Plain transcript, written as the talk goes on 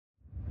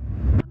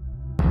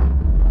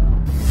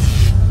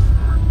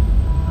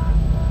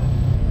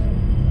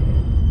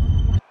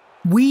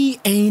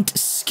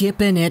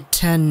skipping it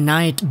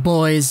tonight,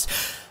 boys.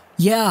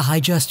 Yeah, I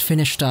just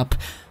finished up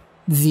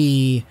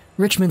the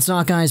Richmond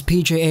Sockeyes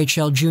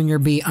PJHL Junior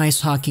B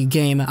ice hockey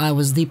game. I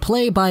was the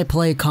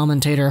play-by-play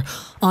commentator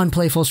on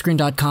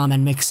playfullscreen.com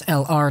and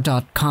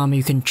mixlr.com.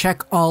 You can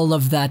check all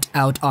of that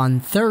out on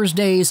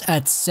Thursdays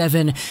at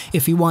 7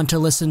 if you want to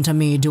listen to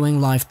me doing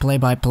live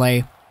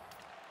play-by-play.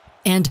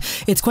 And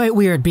it's quite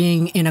weird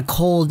being in a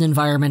cold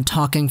environment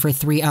talking for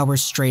 3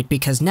 hours straight,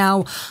 because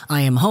now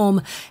I am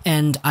home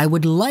and I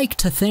would like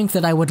to think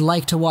that I would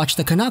like to watch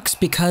the Canucks,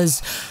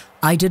 because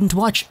I didn't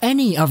watch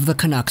any of the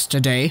Canucks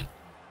today.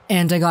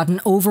 And I got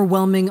an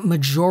overwhelming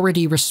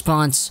majority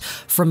response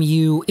from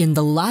you in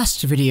the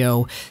last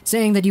video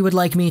saying that you would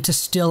like me to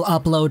still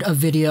upload a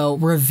video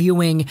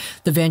reviewing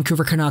the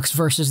Vancouver Canucks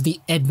versus the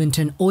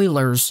Edmonton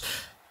Oilers,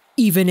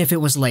 even if it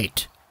was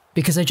late.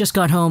 Because I just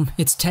got home,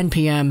 it's 10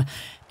 p.m.,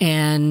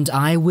 and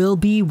I will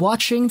be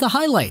watching the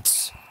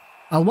highlights.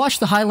 I'll watch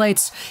the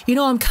highlights. You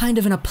know, I'm kind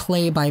of in a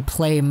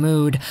play-by-play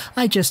mood.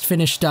 I just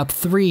finished up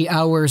 3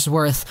 hours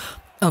worth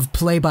of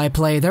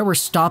play-by-play. There were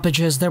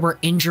stoppages, there were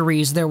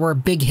injuries, there were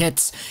big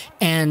hits,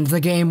 and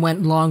the game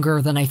went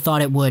longer than I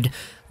thought it would.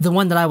 The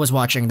one that I was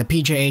watching, the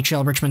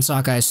PJHL Richmond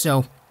Sockeyes.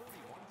 So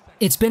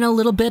it's been a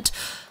little bit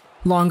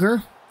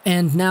longer,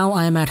 and now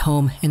I am at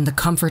home in the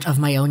comfort of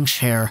my own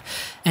chair.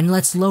 And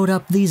let's load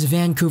up these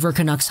Vancouver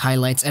Canucks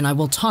highlights, and I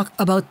will talk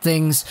about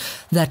things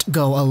that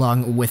go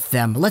along with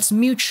them. Let's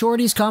mute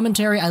Shorty's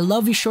commentary. I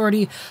love you,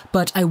 Shorty,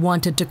 but I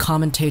wanted to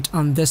commentate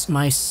on this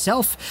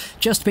myself,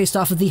 just based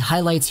off of the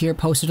highlights here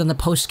posted on the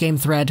post-game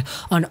thread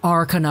on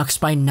Our Canucks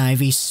by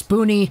Nivey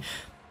Spoony.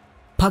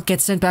 Puck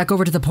gets sent back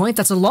over to the point.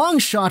 That's a long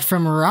shot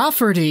from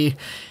Rafferty.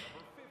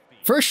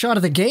 First shot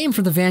of the game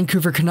for the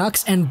Vancouver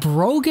Canucks, and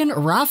Brogan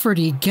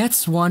Rafferty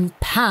gets one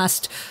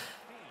past...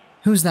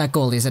 Who's that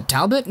goalie? Is it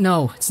Talbot?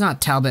 No, it's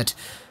not Talbot.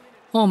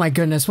 Oh my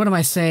goodness, what am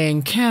I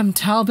saying? Cam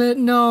Talbot?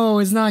 No,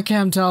 it's not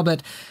Cam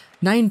Talbot.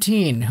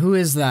 19, who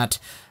is that?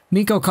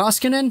 Mikko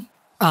Koskinen?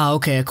 Ah,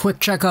 okay, a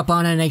quick checkup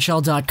on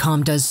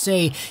NHL.com does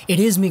say it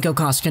is Mikko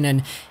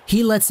Koskinen.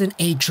 He lets in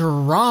a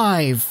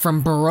drive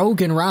from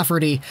Brogan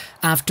Rafferty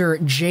after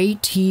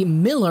JT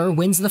Miller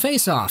wins the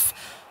faceoff.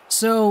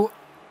 So...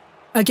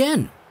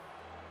 again,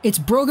 it's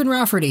Brogan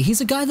Rafferty.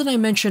 He's a guy that I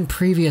mentioned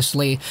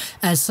previously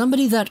as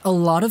somebody that a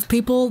lot of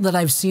people that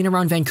I've seen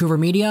around Vancouver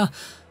media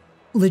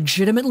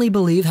legitimately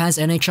believe has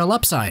NHL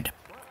upside.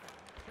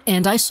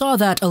 And I saw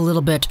that a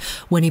little bit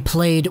when he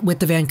played with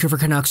the Vancouver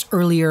Canucks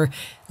earlier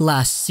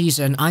last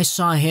season. I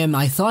saw him,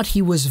 I thought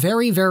he was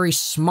very, very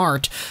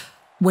smart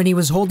when he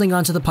was holding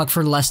onto the puck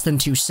for less than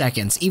 2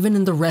 seconds. Even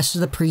in the rest of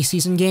the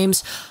preseason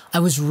games, I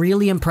was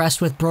really impressed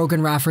with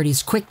Brogan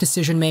Rafferty's quick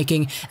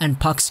decision-making and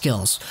puck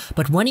skills.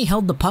 But when he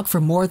held the puck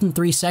for more than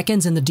 3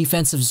 seconds in the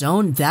defensive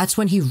zone, that's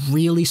when he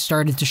really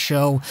started to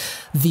show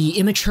the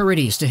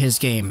immaturities to his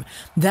game.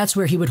 That's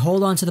where he would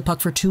hold onto the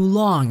puck for too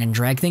long and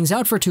drag things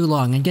out for too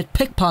long and get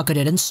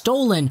pickpocketed and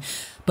stolen.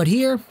 But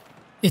here,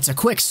 it's a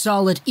quick,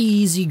 solid,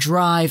 easy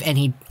drive, and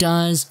he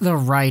does the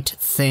right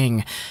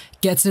thing.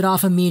 Gets it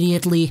off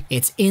immediately,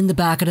 it's in the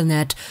back of the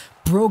net.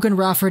 Brogan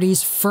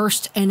Rafferty's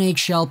first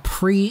NHL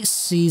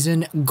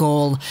preseason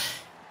goal.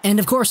 And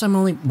of course, I'm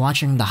only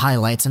watching the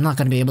highlights. I'm not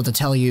going to be able to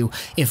tell you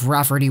if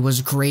Rafferty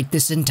was great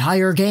this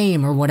entire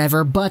game or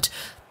whatever, but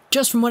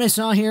just from what I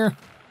saw here,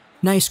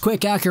 nice,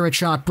 quick, accurate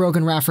shot.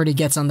 Brogan Rafferty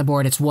gets on the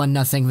board. It's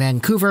 1-0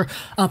 Vancouver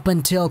up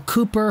until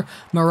Cooper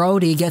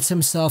Marody gets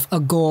himself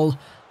a goal.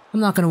 I'm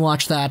not going to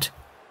watch that.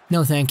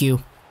 No, thank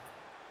you.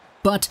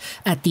 But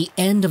at the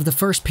end of the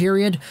first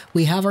period,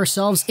 we have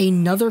ourselves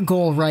another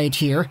goal right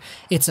here.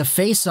 It's a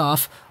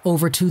face-off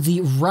over to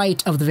the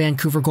right of the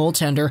Vancouver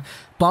goaltender,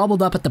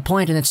 bobbled up at the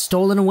point, and it's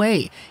stolen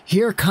away.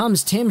 Here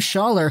comes Tim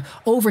Schaller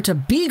over to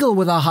Beagle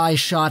with a high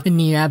shot, and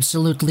he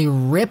absolutely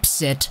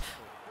rips it.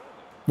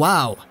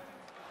 Wow.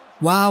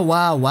 Wow,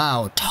 wow,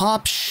 wow.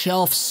 Top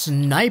shelf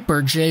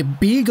sniper Jay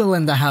Beagle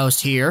in the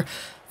house here.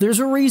 There's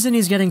a reason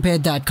he's getting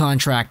paid that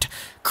contract.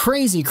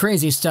 Crazy,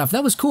 crazy stuff.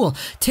 That was cool.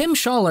 Tim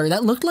Schaller,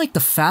 that looked like the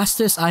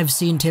fastest I've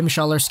seen Tim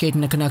Schaller skate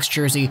in a Canucks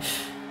jersey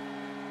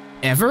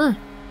ever.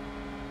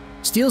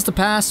 Steals the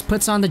pass,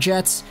 puts on the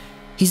Jets.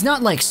 He's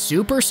not like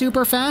super,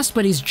 super fast,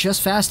 but he's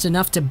just fast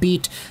enough to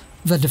beat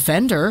the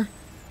defender.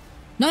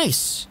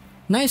 Nice.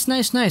 Nice,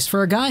 nice, nice.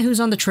 For a guy who's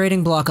on the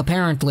trading block,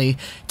 apparently,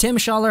 Tim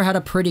Schaller had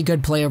a pretty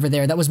good play over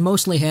there. That was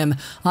mostly him.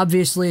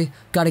 Obviously,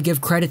 gotta give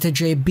credit to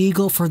Jay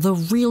Beagle for the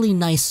really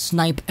nice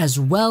snipe as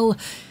well.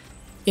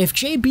 If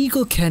Jay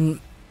Beagle can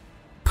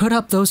put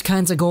up those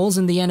kinds of goals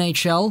in the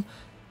NHL,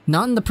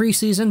 not in the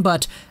preseason,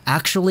 but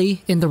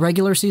actually in the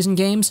regular season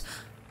games,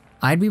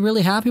 I'd be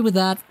really happy with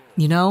that,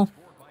 you know?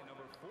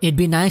 It'd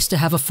be nice to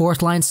have a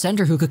fourth-line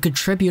center who could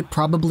contribute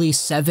probably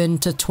 7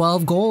 to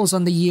 12 goals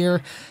on the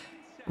year,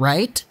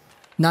 right?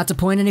 Not to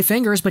point any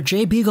fingers, but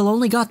Jay Beagle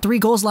only got 3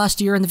 goals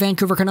last year in the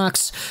Vancouver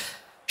Canucks.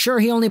 Sure,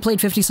 he only played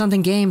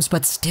 50-something games,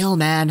 but still,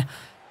 man.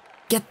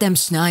 Get them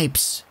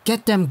snipes.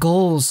 Get them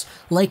goals,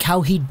 like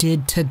how he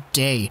did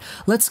today.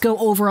 Let's go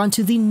over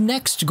onto the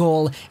next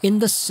goal in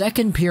the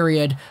second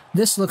period.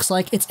 This looks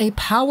like it's a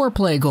power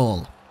play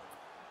goal.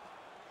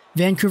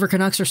 Vancouver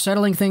Canucks are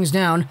settling things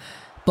down.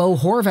 Bo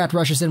Horvat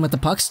rushes in with the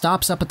puck,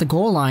 stops up at the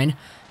goal line,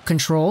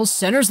 controls,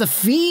 centers the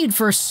feed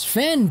for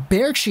Sven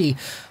Baertschi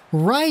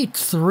right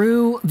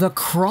through the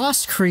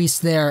cross crease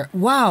there.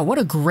 Wow, what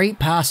a great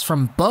pass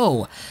from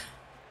Bo.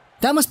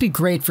 That must be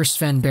great for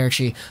Sven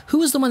Baertschi. Who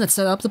was the one that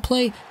set up the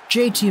play?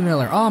 JT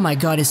Miller. Oh my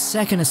god, his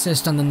second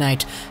assist on the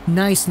night.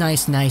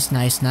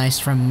 Nice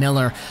from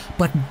Miller.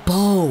 But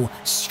Bo,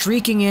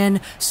 streaking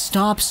in,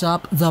 stops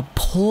up the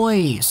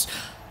poise.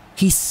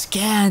 He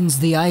scans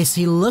the ice,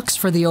 he looks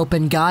for the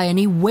open guy, and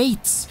he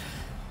waits.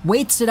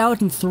 Waits it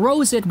out and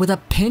throws it with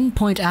a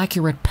pinpoint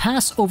accurate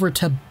pass over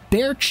to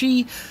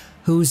Baertschi,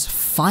 who's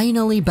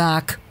finally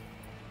back.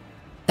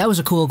 That was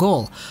a cool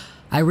goal.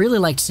 I really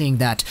liked seeing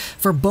that.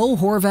 For Bo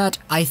Horvat,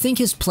 I think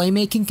his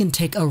playmaking can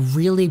take a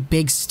really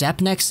big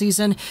step next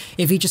season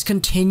if he just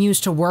continues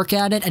to work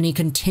at it and he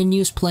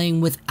continues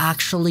playing with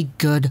actually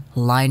good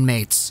line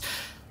mates.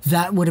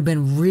 That would have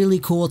been really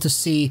cool to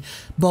see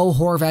Bo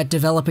Horvat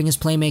developing his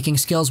playmaking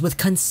skills with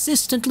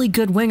consistently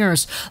good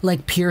wingers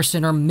like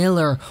Pearson or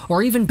Miller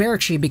or even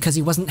Baertschi because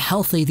he wasn't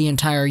healthy the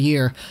entire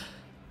year.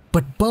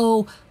 But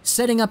Bo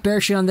setting up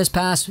Baertschi on this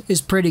pass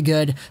is pretty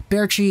good.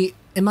 Baertschi,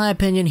 in my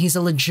opinion, he's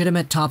a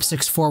legitimate top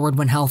 6 forward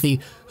when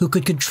healthy who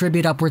could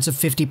contribute upwards of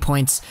 50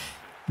 points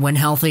when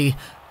healthy,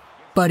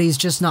 but he's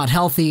just not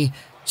healthy.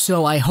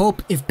 So I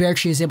hope if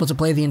Baertschi is able to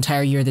play the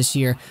entire year this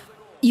year,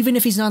 even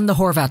if he's not on the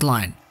Horvat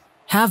line,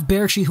 have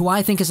Baertschi, who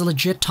I think is a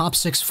legit top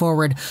 6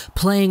 forward,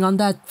 playing on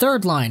that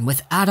third line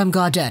with Adam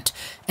Gaudette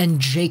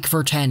and Jake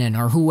Virtanen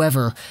or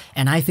whoever,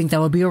 and I think that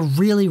would be a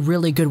really,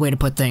 really good way to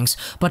put things.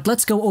 But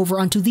let's go over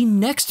onto the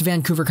next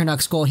Vancouver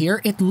Canucks goal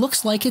here. It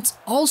looks like it's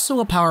also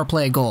a power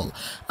play goal,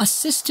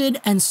 assisted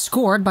and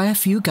scored by a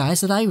few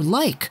guys that I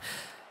like.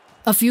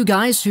 A few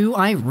guys who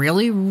I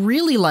really,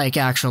 really like,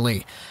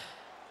 actually.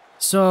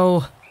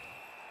 So,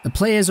 the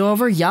play is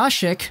over.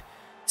 Jasek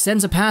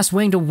sends a pass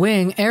wing to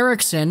wing.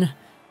 Eriksson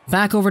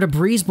back over to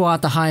Brisebois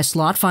at the high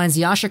slot, finds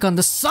Jasek on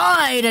the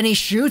side, and he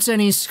shoots and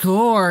he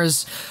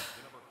scores.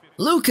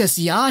 Lukas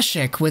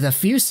Jasek with a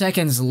few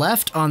seconds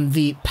left on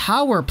the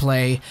power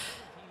play.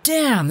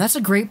 Damn, that's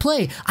a great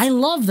play. I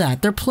love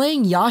that. They're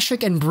playing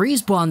Jasek and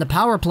Brisebois on the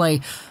power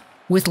play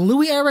with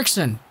Louis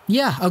Eriksson.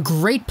 Yeah, a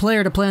great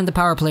player to play on the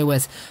power play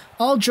with.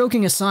 All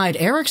joking aside,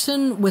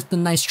 Eriksson with the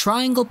nice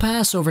triangle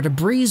pass over to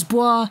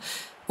Brisebois,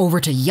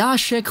 over to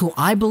Jasek, who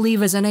I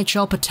believe has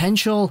NHL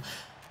potential.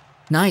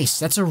 Nice,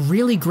 that's a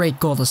really great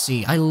goal to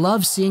see. I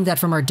love seeing that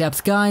from our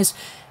depth guys.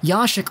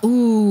 Jasek,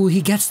 ooh,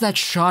 he gets that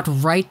shot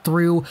right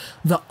through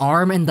the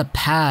arm and the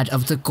pad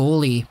of the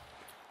goalie.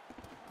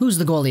 Who's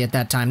the goalie at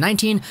that time?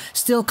 19,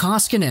 still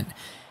Koskinen.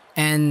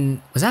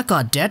 And was that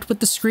Gaudette with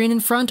the screen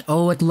in front?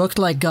 Oh, it looked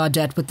like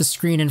Gaudette with the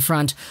screen in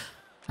front.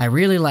 I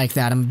really like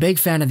that. I'm a big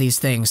fan of these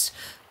things.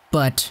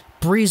 But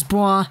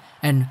Brisebois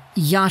and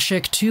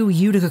Jasek, 2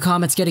 Utica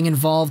Comets getting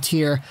involved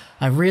here.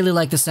 I really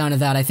like the sound of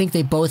that. I think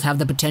they both have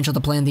the potential to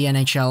play in the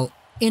NHL.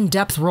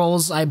 In-depth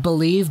roles, I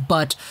believe,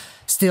 but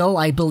still,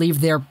 I believe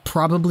they're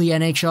probably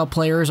NHL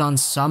players on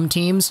some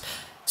teams.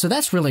 So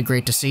that's really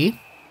great to see.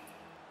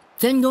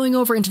 Then going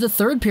over into the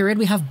third period,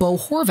 we have Bo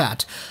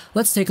Horvat.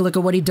 Let's take a look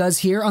at what he does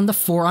here on the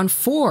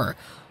 4-on-4.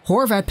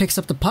 Horvat picks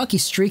up the puck,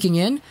 he's streaking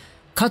in,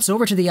 cuts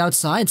over to the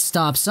outside,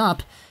 stops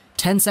up.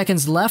 10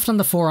 seconds left on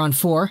the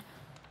 4-on-4.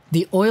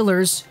 The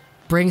Oilers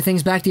bring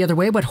things back the other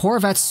way, but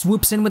Horvat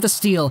swoops in with a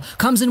steal,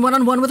 comes in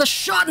one-on-one with a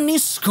shot, and he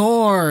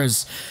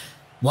scores!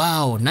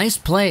 Wow, nice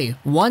play.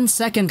 1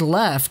 second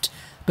left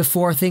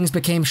before things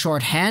became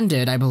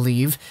shorthanded, I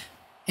believe.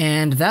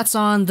 And that's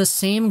on the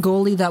same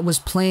goalie that was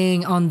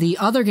playing on the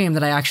other game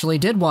that I actually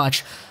did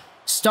watch,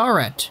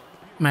 Starrett,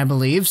 I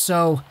believe.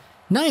 So,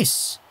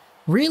 nice.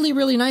 Really,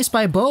 really nice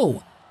by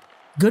Bo.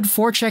 Good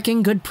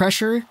forechecking, good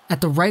pressure, at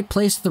the right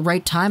place at the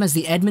right time as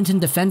the Edmonton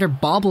defender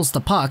bobbles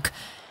the puck.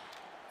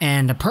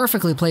 And a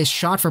perfectly placed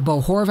shot for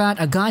Bo Horvat,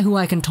 a guy who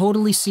I can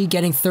totally see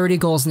getting 30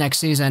 goals next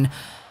season.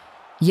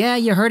 Yeah,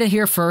 you heard it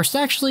here first.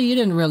 Actually, you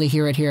didn't really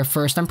hear it here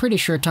first. I'm pretty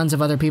sure tons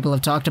of other people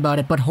have talked about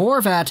it, but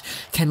Horvat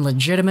can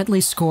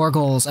legitimately score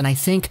goals, and I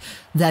think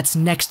that's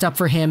next up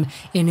for him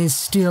in his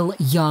still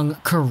young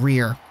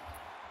career.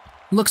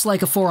 Looks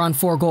like a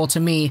 4-on-4 goal to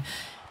me,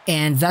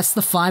 and that's the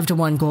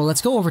 5-1 goal.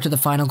 Let's go over to the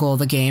final goal of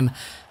the game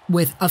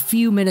with a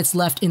few minutes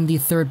left in the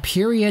third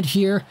period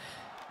here.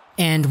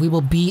 And we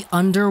will be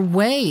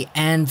underway,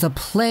 and the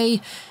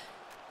play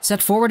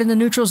set forward in the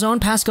neutral zone,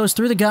 pass goes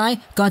through the guy,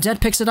 Gaudette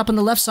picks it up on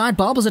the left side,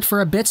 bobbles it for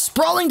a bit,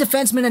 sprawling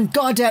defenseman, and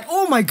Gaudette,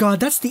 oh my god,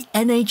 that's the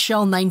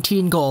NHL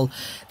 19 goal.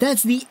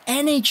 That's the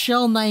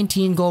NHL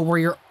 19 goal where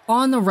you're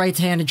on the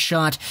right-handed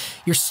shot,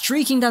 you're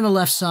streaking down the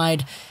left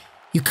side,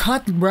 you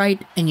cut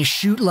right and you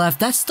shoot left.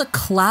 That's the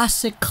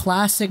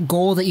classic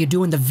goal that you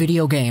do in the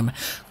video game.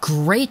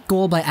 Great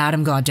goal by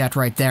Adam Gaudette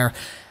right there.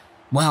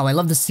 Wow, I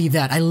love to see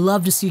that. I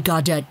love to see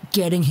Gaudette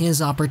getting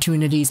his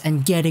opportunities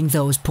and getting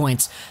those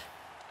points.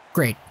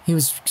 Great. He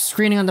was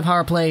screening on the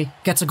power play,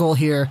 gets a goal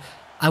here.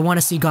 I want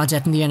to see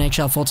Gaudette in the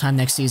NHL full-time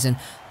next season.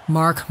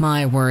 Mark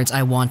my words,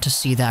 I want to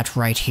see that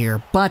right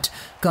here. But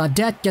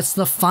Gaudette gets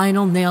the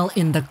final nail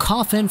in the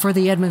coffin for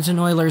the Edmonton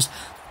Oilers.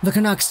 The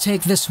Canucks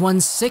take this one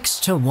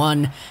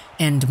 6-1,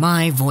 and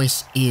my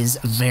voice is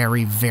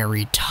very,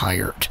 very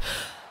tired.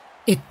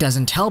 It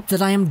doesn't help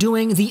that I am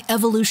doing the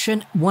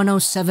Evolution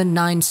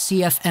 1079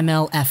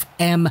 CFML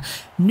FM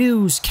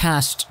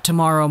newscast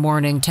tomorrow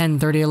morning,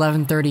 10:30,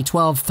 11:30,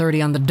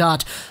 12:30 on the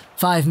dot.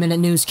 5-minute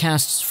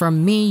newscasts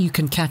from me. You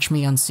can catch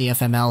me on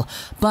CFML.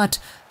 But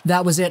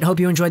that was it. Hope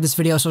you enjoyed this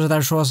video. So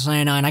that's all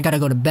saying, and I gotta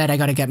go to bed. I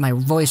gotta get my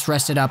voice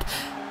rested up.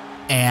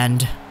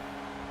 And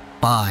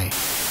bye.